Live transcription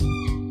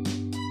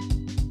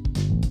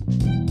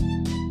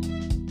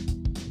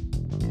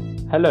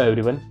Hello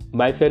everyone,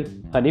 myself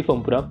Hani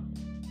Sompura.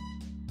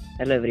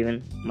 Hello everyone,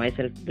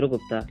 myself Dhruv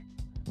Gupta.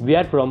 We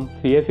are from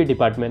CSE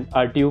department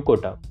RTU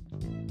Kota.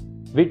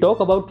 We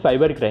talk about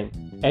cybercrime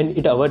and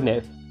its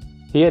awareness.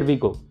 Here we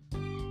go.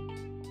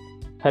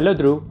 Hello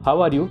Dhruv,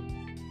 how are you?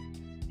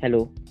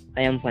 Hello,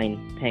 I am fine,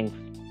 thanks.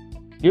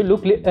 You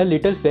look a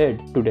little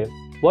sad today.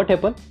 What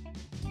happened?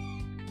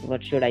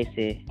 What should I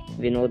say?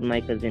 Vinod,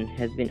 my cousin,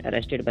 has been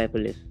arrested by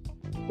police.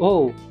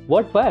 Oh,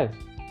 what fire?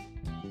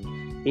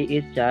 He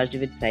is charged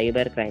with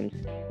cyber crimes.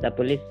 The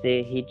police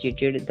say he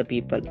cheated the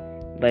people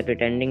by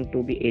pretending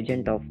to be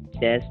agent of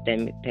Jazz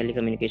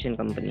telecommunication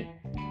company.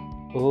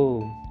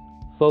 Oh,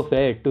 so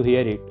sad to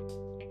hear it.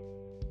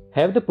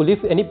 Have the police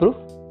any proof?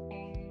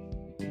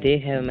 They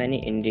have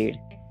many indeed.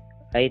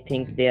 I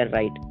think they are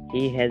right.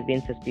 He has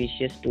been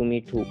suspicious to me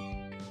too.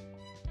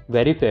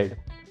 Very sad.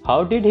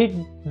 How did he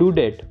do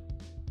that?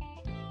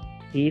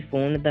 He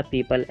phoned the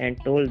people and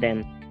told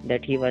them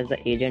that he was the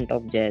agent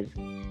of Jazz.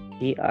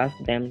 He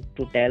asked them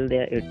to tell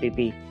their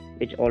OTP,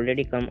 which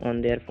already come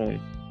on their phone.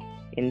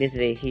 In this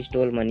way, he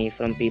stole money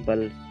from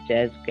people's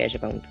Jazz cash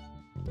account.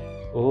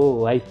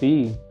 Oh, I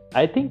see.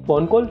 I think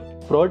phone call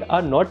fraud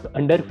are not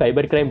under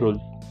cybercrime rules.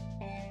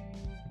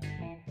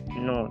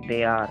 No,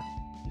 they are.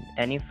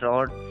 Any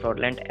fraud,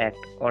 fraudulent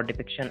act, or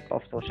depiction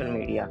of social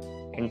media,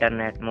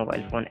 internet,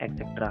 mobile phone,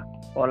 etc.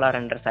 all are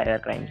under cyber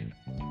crimes.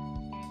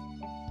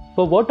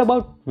 So what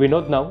about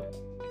Vinod now?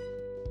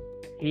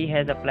 He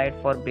has applied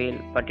for bail,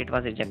 but it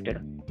was rejected.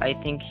 I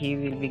think he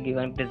will be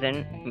given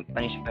prison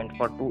punishment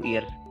for 2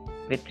 years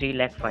with 3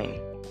 lakh fine.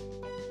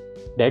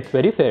 That's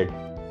very sad.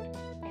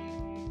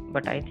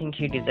 But I think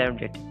he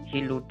deserved it.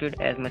 He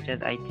looted as much as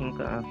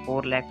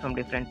 4 lakh from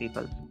different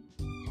people.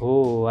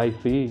 Oh, I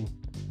see.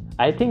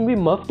 I think we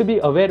must be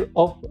aware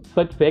of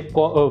such fake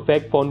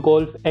phone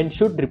calls and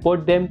should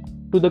report them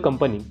to the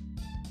company.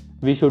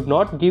 We should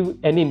not give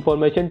any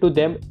information to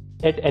them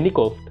at any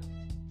cost.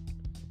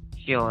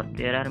 Sure,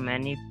 there are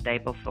many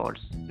type of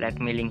frauds,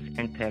 blackmailings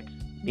and threats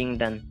being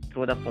done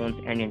through the phones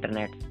and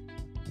internet.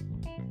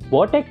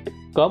 What act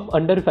come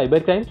under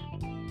cybercrimes?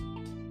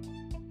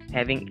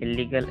 Having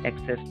illegal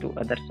access to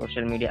other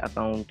social media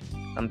accounts,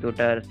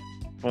 computers,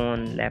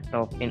 phone,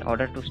 laptop in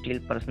order to steal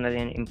personal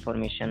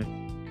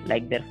information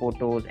like their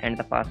photos and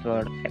the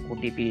password,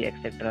 OTP,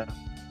 etc.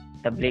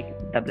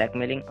 The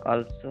blackmailing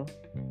also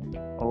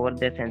over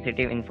their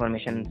sensitive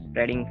information,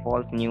 spreading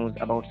false news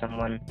about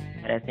someone,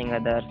 harassing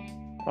others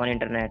on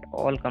internet,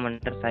 all come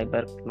under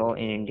cyber law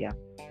in India.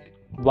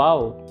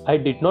 Wow, I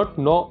did not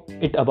know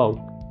it about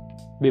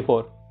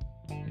before.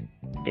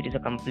 There is a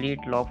complete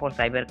law for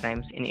cyber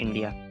crimes in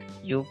India.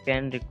 You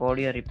can record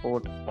your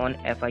report on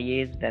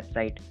FIA's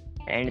website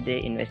and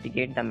they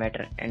investigate the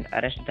matter and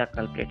arrest the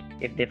culprits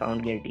if they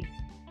found guilty.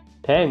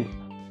 Thanks.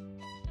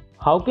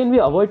 How can we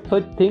avoid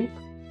such things?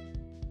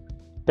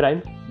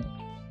 Crimes?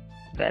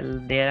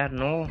 Well, there are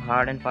no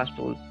hard and fast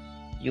rules.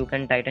 You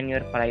can tighten your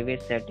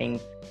private settings,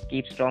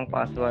 keep strong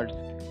passwords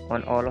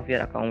on all of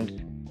your accounts.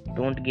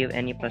 Don't give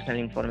any personal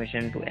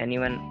information to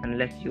anyone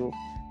unless you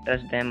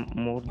trust them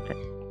more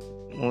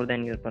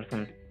than your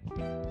person.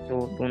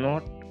 So do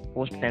not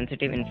post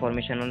sensitive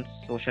information on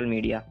social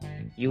media.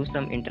 Use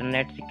some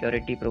internet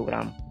security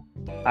program.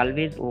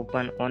 Always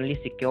open only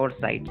secured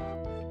sites.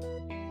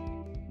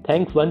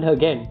 Thanks once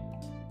again.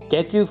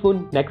 Catch you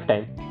soon next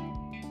time.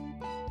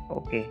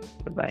 Okay,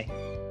 goodbye.